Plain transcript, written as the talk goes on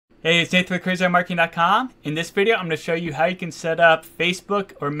Hey, it's Nathan with CrazyMarketing.com. In this video, I'm going to show you how you can set up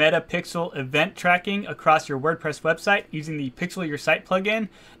Facebook or Meta Pixel event tracking across your WordPress website using the PixelYourSite plugin.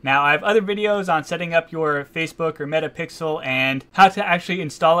 Now, I have other videos on setting up your Facebook or Meta Pixel and how to actually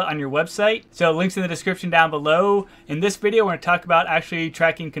install it on your website. So links in the description down below. In this video, we're going to talk about actually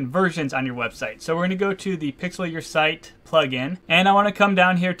tracking conversions on your website. So we're going to go to the PixelYourSite plugin, and I want to come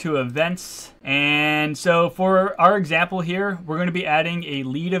down here to events. And so for our example here, we're going to be adding a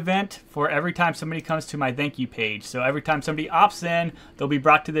lead event for every time somebody comes to my thank you page. So every time somebody opts in, they'll be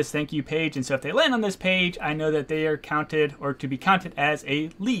brought to this thank you page. And so if they land on this page, I know that they are counted or to be counted as a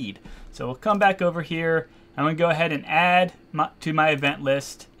lead. So we'll come back over here. I'm going to go ahead and add to my event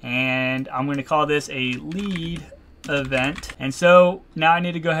list, and I'm going to call this a lead event. And so now I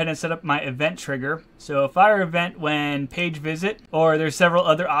need to go ahead and set up my event trigger. So fire event when page visit, or there's several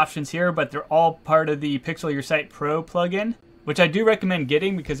other options here, but they're all part of the PixelYourSite Pro plugin, which I do recommend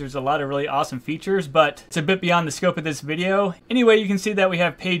getting because there's a lot of really awesome features, but it's a bit beyond the scope of this video. Anyway, you can see that we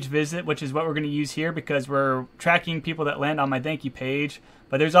have page visit, which is what we're going to use here because we're tracking people that land on my thank you page.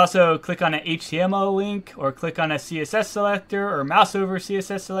 But there's also click on an HTML link, or click on a CSS selector, or mouse over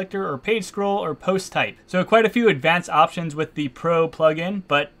CSS selector, or page scroll, or post type. So quite a few advanced options with the Pro plugin,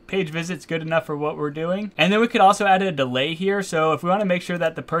 but page visit's good enough for what we're doing. And then we could also add a delay here. So if we want to make sure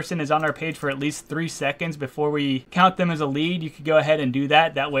that the person is on our page for at least 3 seconds before we count them as a lead, you could go ahead and do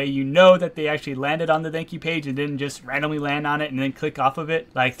that. That way you know that they actually landed on the thank you page and didn't just randomly land on it and then click off of it.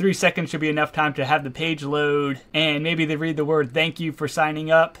 Like 3 seconds should be enough time to have the page load, and maybe they read the word thank you for signing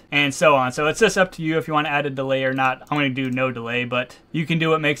up, and so on. So it's just up to you if you want to add a delay or not. I'm going to do no delay, but you can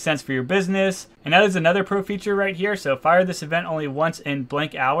do what makes sense for your business. And that is another pro feature right here. So fire this event only once in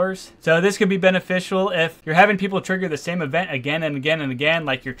blank hours. So this could be beneficial if you're having people trigger the same event again and again and again,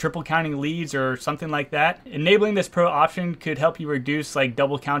 like you're triple counting leads or something like that. Enabling this pro option could help you reduce like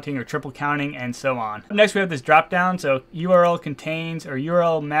double counting or triple counting and so on. Next, we have this drop down. So URL contains, or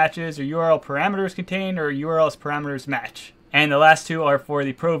URL matches, or URL parameters contain, or URLs parameters match. And the last two are for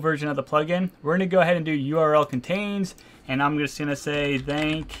the pro version of the plugin. We're going to go ahead and do URL contains, and I'm just going to say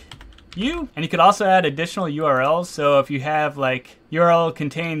thank you. And you could also add additional URLs. So if you have like URL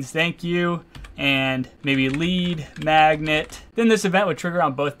contains thank you and maybe lead magnet, then this event would trigger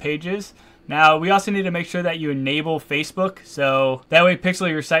on both pages. Now, we also need to make sure that you enable Facebook, so that way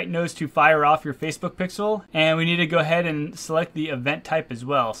PixelYourSite knows to fire off your Facebook pixel. And we need to go ahead and select the event type as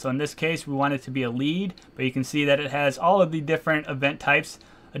well. So in this case, we want it to be a lead, but you can see that it has all of the different event types.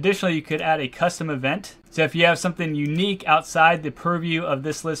 Additionally, you could add a custom event. So if you have something unique outside the purview of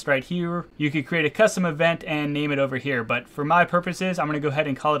this list right here, you could create a custom event and name it over here. But for my purposes, I'm going to go ahead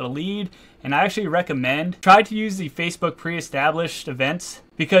and call it a lead. And I actually recommend try to use the Facebook pre-established events,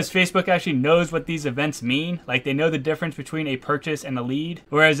 because Facebook actually knows what these events mean. Like they know the difference between a purchase and a lead.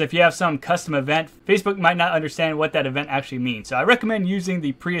 Whereas if you have some custom event, Facebook might not understand what that event actually means. So I recommend using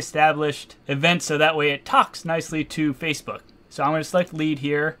the pre-established event so that way it talks nicely to Facebook. So I'm going to select lead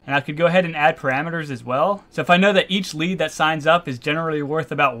here, and I could go ahead and add parameters as well. So if I know that each lead that signs up is generally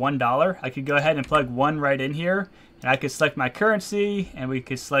worth about $1, I could go ahead and plug 1 right in here. And I could select my currency, and we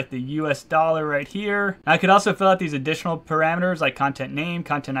could select the US dollar right here. And I could also fill out these additional parameters like content name,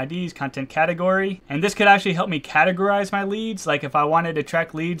 content IDs, content category. And this could actually help me categorize my leads. Like if I wanted to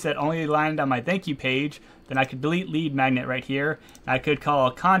track leads that only landed on my thank you page, then I could delete lead magnet right here. And I could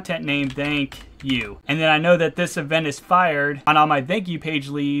call content name thank you. And then I know that this event is fired on all my thank you page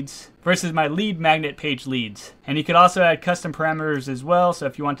leads versus my lead magnet page leads. And you could also add custom parameters as well. So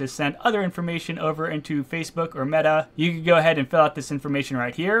if you want to send other information over into Facebook or Meta, you can go ahead and fill out this information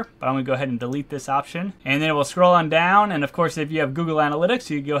right here. But I'm going to go ahead and delete this option. And then we'll scroll on down. And of course, if you have Google Analytics,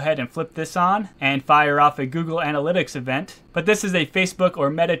 you can go ahead and flip this on and fire off a Google Analytics event. But this is a Facebook or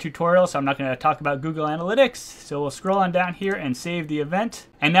Meta tutorial, so I'm not going to talk about Google Analytics. So we'll scroll on down here and save the event.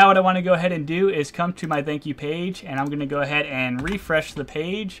 And now what I want to go ahead and do is come to my thank you page, and I'm going to go ahead and refresh the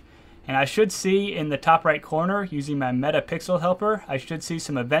page. And I should see in the top right corner, using my Meta Pixel helper, I should see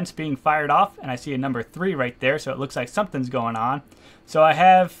some events being fired off, and I see a number 3 right there, so it looks like something's going on. So I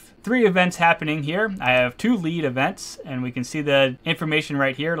have 3 events happening here. I have 2 lead events, and we can see the information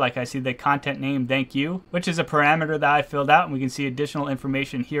right here. Like I see the content name thank you, which is a parameter that I filled out, and we can see additional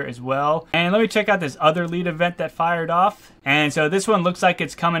information here as well. And let me check out this other lead event that fired off. And so this one looks like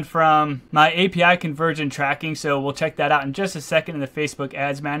it's coming from my API conversion tracking, so we'll check that out in just a second in the Facebook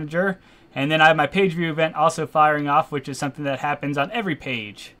Ads Manager. And then I have my page view event also firing off, which is something that happens on every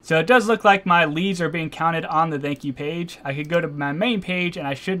page. So it does look like my leads are being counted on the thank you page. I could go to my main page and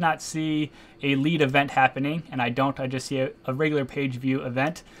I should not see a lead event happening, and I don't. I just see a regular page view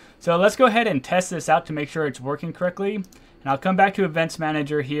event. So let's go ahead and test this out to make sure it's working correctly. And I'll come back to Events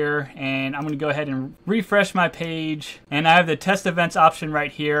Manager here, and I'm going to go ahead and refresh my page. And I have the Test Events option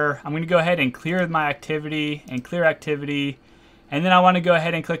right here. I'm going to go ahead and clear my activity and clear activity. And then I want to go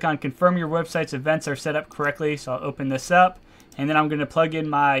ahead and click on Confirm your website's events are set up correctly. So I'll open this up. And then I'm going to plug in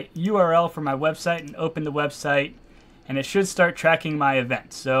my URL for my website and open the website. And it should start tracking my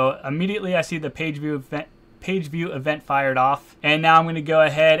events. So immediately I see the page view event fired off. And now I'm going to go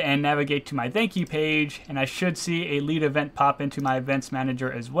ahead and navigate to my thank you page, and I should see a lead event pop into my events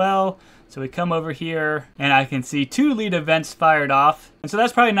manager as well. So we come over here and I can see 2 lead events fired off. And so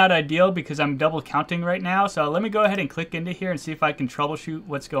that's probably not ideal because I'm double counting right now. So let me go ahead and click into here and see if I can troubleshoot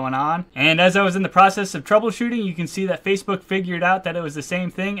what's going on. And as I was in the process of troubleshooting, you can see that Facebook figured out that it was the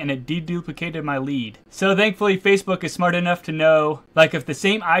same thing and it deduplicated my lead. So thankfully Facebook is smart enough to know, like, if the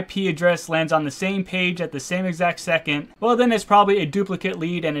same IP address lands on the same page at the same exact second, well then it's probably a duplicate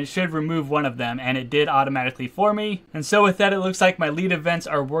lead and it should remove one of them, and it did automatically for me. And so with that, it looks like my lead events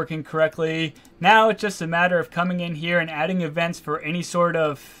are working correctly. Now it's just a matter of coming in here and adding events for any sort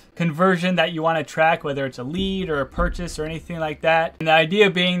of conversion that you want to track, whether it's a lead or a purchase or anything like that. And the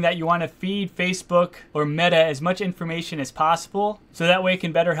idea being that you want to feed Facebook or Meta as much information as possible, so that way it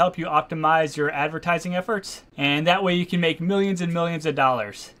can better help you optimize your advertising efforts. And that way you can make millions and millions of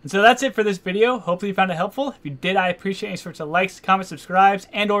dollars. And so that's it for this video. Hopefully you found it helpful. If you did, I appreciate any sorts of likes, comments, subscribes,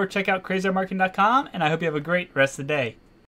 and or check out crazymarketing.com. And I hope you have a great rest of the day.